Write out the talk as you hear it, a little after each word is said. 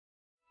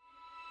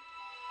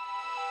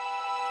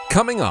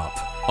Coming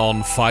up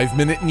on 5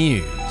 Minute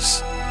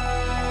News.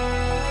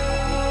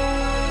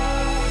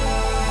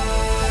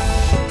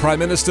 Prime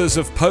Ministers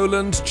of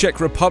Poland, Czech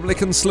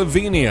Republic and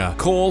Slovenia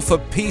call for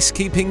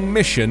peacekeeping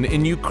mission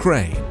in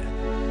Ukraine.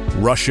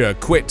 Russia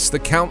quits the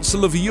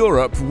Council of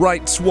Europe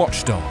rights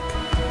watchdog.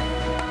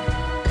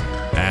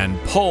 And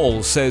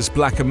poll says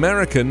Black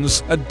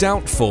Americans are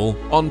doubtful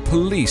on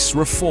police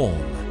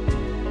reform.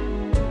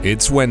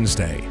 It's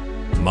Wednesday,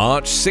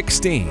 March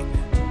 16.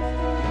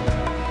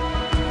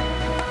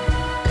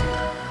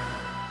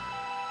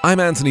 I'm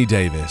Anthony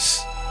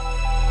Davis.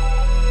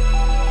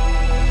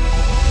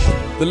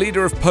 The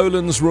leader of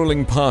Poland's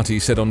ruling party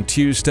said on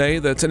Tuesday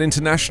that an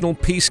international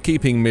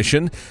peacekeeping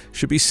mission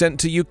should be sent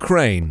to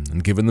Ukraine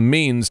and given the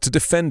means to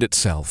defend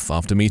itself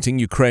after meeting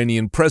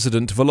Ukrainian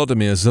President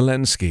Volodymyr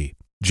Zelensky.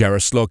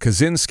 Jaroslaw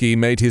Kaczynski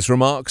made his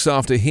remarks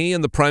after he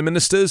and the prime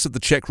ministers of the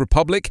Czech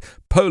Republic,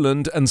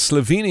 Poland and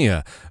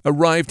Slovenia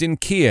arrived in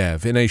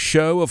Kiev in a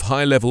show of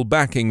high-level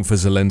backing for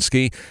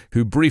Zelensky,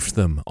 who briefed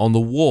them on the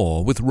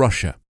war with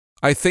Russia.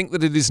 I think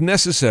that it is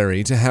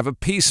necessary to have a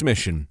peace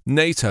mission,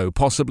 NATO,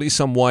 possibly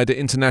some wider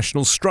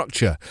international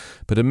structure,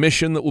 but a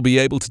mission that will be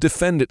able to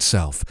defend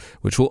itself,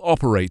 which will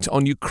operate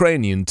on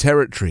Ukrainian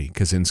territory,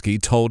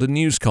 Kaczynski told a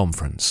news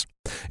conference.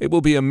 It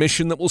will be a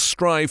mission that will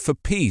strive for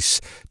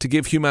peace, to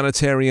give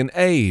humanitarian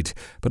aid,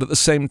 but at the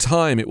same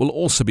time it will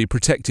also be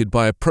protected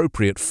by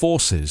appropriate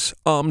forces,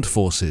 armed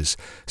forces,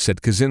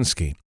 said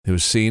Kaczynski, who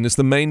is seen as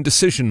the main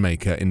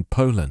decision-maker in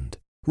Poland.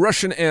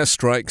 Russian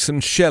airstrikes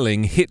and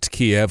shelling hit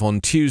Kiev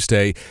on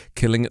Tuesday,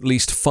 killing at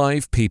least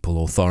 5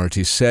 people,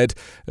 authorities said,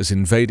 as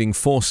invading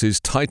forces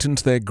tightened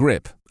their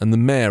grip and the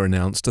mayor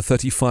announced a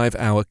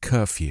 35-hour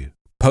curfew.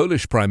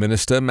 Polish Prime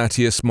Minister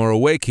Mateusz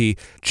Morawiecki,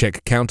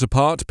 Czech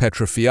counterpart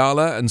Petr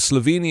Fiala and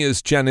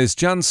Slovenia's Janez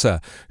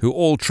Janša, who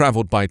all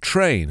travelled by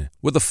train,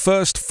 were the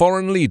first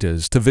foreign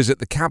leaders to visit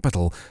the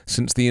capital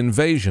since the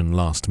invasion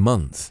last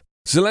month.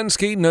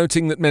 Zelensky,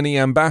 noting that many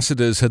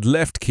ambassadors had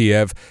left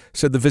Kiev,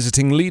 said the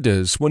visiting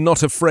leaders were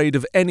not afraid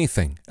of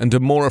anything and are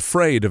more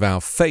afraid of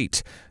our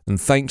fate, and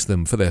thanked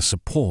them for their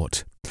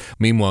support.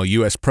 Meanwhile,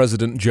 US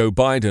President Joe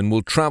Biden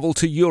will travel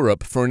to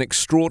Europe for an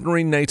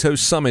extraordinary NATO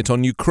summit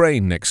on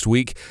Ukraine next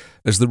week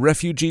as the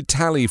refugee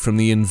tally from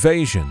the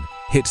invasion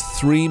hit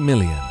 3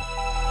 million.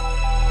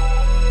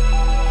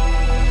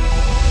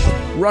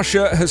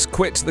 Russia has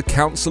quit the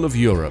Council of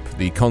Europe,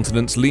 the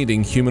continent's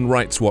leading human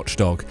rights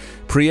watchdog,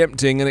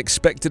 preempting an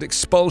expected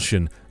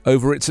expulsion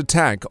over its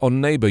attack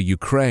on neighbour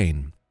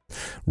Ukraine.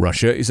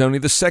 Russia is only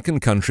the second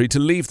country to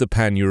leave the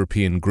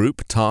pan-European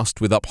group tasked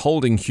with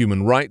upholding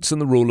human rights and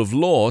the rule of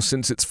law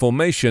since its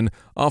formation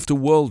after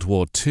World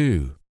War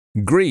II.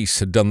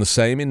 Greece had done the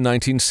same in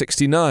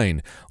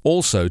 1969,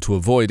 also to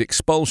avoid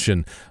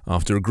expulsion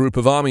after a group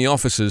of army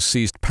officers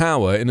seized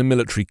power in a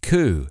military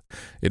coup.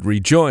 It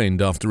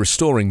rejoined after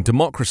restoring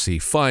democracy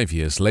 5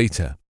 years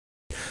later.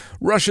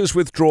 Russia's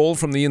withdrawal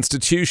from the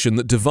institution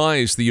that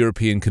devised the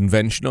European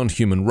Convention on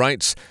Human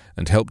Rights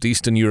and helped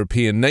Eastern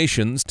European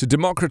nations to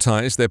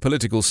democratize their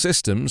political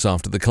systems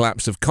after the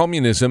collapse of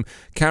communism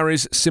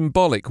carries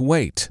symbolic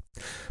weight.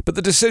 But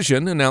the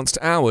decision, announced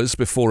hours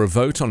before a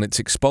vote on its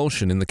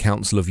expulsion in the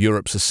Council of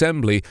Europe's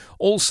Assembly,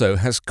 also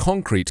has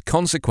concrete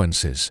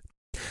consequences.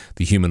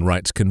 The Human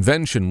Rights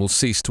Convention will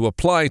cease to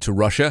apply to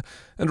Russia,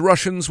 and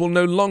Russians will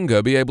no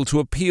longer be able to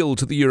appeal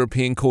to the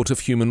European Court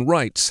of Human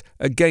Rights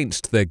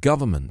against their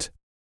government.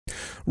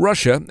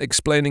 Russia,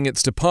 explaining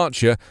its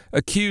departure,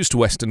 accused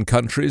Western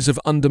countries of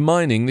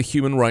undermining the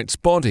human rights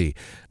body,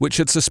 which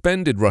had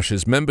suspended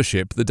Russia's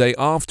membership the day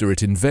after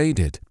it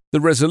invaded.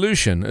 The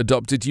resolution,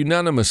 adopted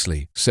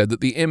unanimously, said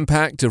that the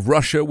impact of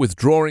Russia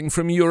withdrawing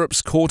from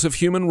Europe's Court of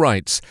Human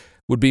Rights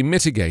would be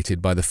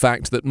mitigated by the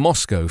fact that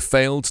Moscow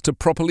failed to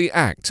properly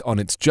act on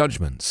its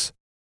judgments.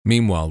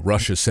 Meanwhile,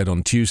 Russia said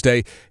on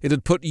Tuesday it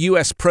had put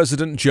US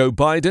President Joe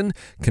Biden,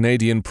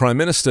 Canadian Prime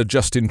Minister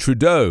Justin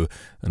Trudeau,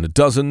 and a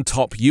dozen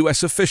top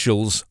US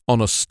officials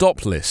on a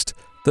stop list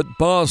that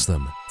bars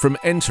them from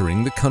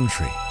entering the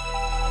country.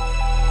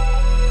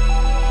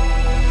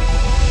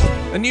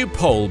 A new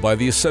poll by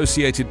the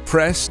Associated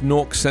Press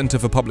NORC Center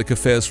for Public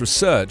Affairs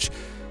Research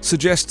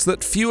suggests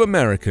that few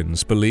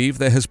Americans believe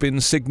there has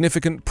been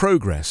significant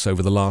progress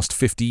over the last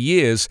 50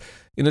 years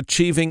in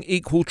achieving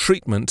equal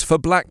treatment for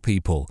black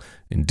people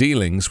in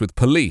dealings with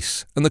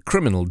police and the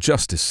criminal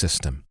justice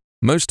system.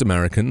 Most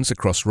Americans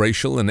across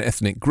racial and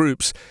ethnic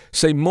groups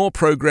say more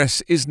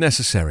progress is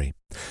necessary.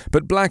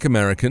 But black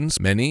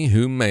Americans, many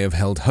whom may have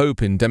held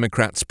hope in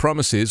Democrats'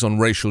 promises on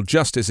racial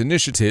justice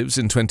initiatives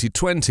in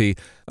 2020,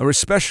 are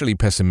especially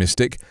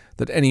pessimistic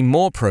that any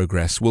more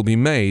progress will be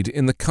made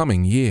in the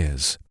coming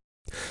years.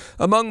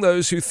 Among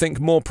those who think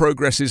more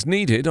progress is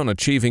needed on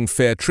achieving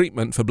fair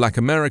treatment for black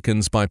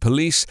Americans by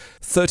police,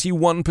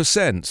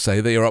 31% say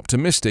they are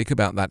optimistic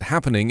about that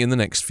happening in the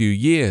next few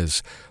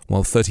years,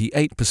 while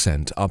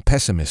 38% are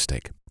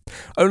pessimistic.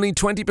 Only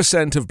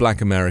 20% of black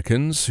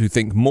Americans who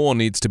think more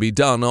needs to be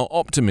done are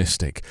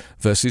optimistic,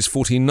 versus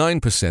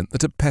 49%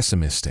 that are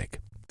pessimistic.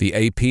 The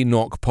AP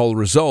NOC poll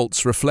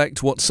results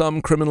reflect what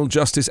some criminal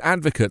justice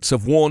advocates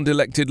have warned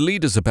elected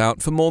leaders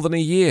about for more than a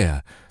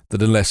year,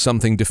 that unless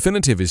something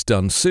definitive is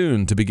done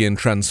soon to begin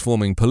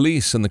transforming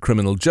police and the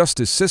criminal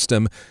justice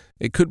system,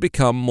 it could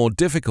become more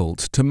difficult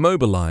to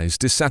mobilize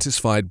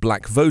dissatisfied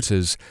black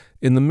voters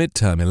in the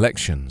midterm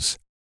elections.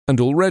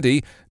 And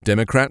already,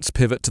 Democrats'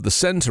 pivot to the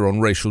center on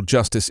racial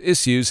justice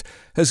issues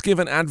has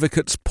given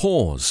advocates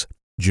pause.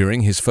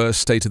 During his first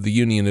State of the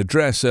Union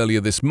address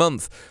earlier this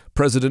month,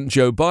 President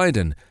Joe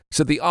Biden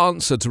said the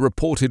answer to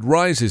reported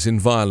rises in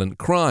violent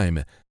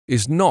crime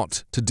is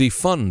not to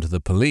defund the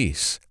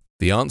police.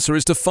 The answer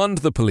is to fund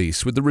the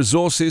police with the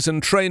resources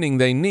and training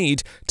they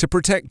need to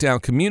protect our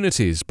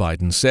communities,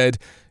 Biden said,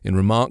 in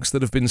remarks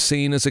that have been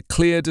seen as a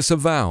clear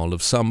disavowal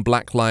of some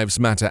Black Lives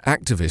Matter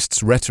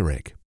activists'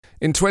 rhetoric.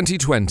 In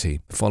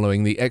 2020,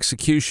 following the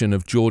execution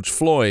of George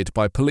Floyd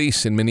by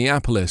police in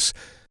Minneapolis,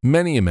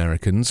 many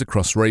Americans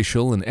across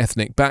racial and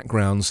ethnic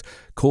backgrounds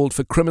called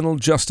for criminal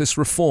justice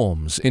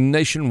reforms in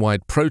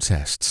nationwide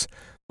protests.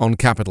 On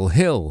Capitol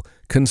Hill,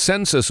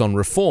 consensus on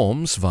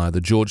reforms via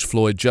the George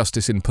Floyd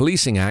Justice in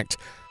Policing Act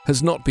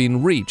has not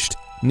been reached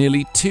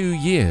nearly 2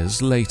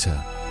 years later.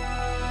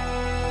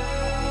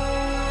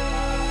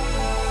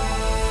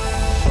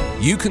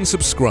 You can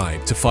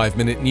subscribe to 5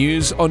 Minute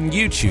News on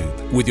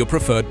YouTube with your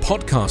preferred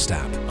podcast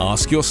app.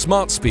 Ask your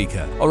smart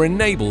speaker or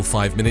enable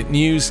 5 Minute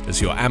News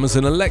as your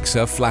Amazon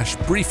Alexa flash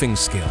briefing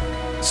skill.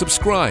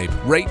 Subscribe,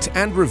 rate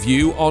and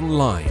review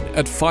online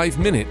at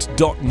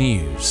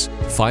 5minute.news.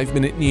 5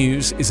 Minute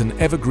News is an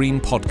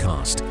evergreen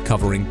podcast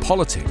covering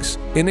politics,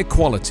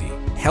 inequality,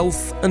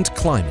 health and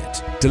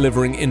climate,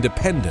 delivering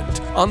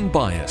independent,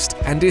 unbiased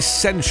and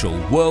essential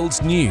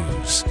world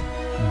news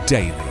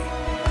daily.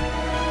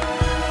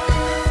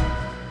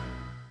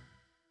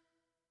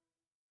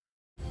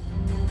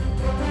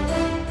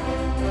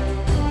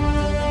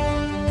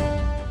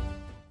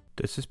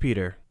 This is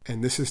Peter.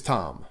 And this is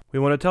Tom. We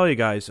want to tell you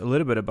guys a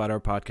little bit about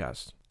our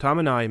podcast. Tom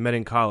and I met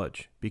in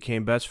college,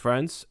 became best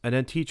friends, and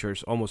then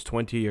teachers almost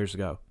 20 years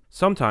ago.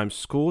 Sometimes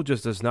school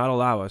just does not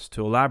allow us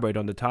to elaborate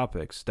on the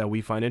topics that we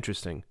find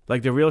interesting,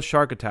 like the real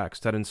shark attacks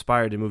that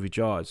inspired the movie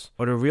Jaws,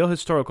 or the real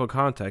historical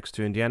context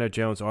to Indiana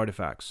Jones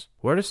artifacts.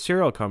 Where does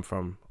cereal come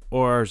from?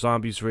 Or are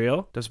zombies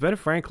real? Does Ben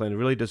Franklin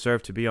really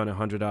deserve to be on a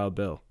 $100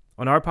 bill?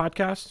 On our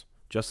podcast,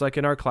 just like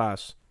in our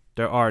class,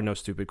 there are no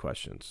stupid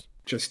questions.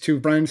 Just two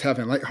friends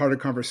having a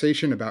lighthearted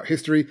conversation about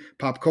history,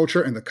 pop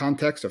culture, and the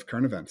context of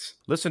current events.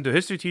 Listen to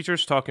History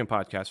Teachers Talking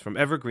Podcast from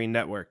Evergreen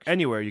Network,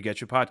 anywhere you get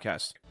your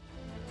podcasts.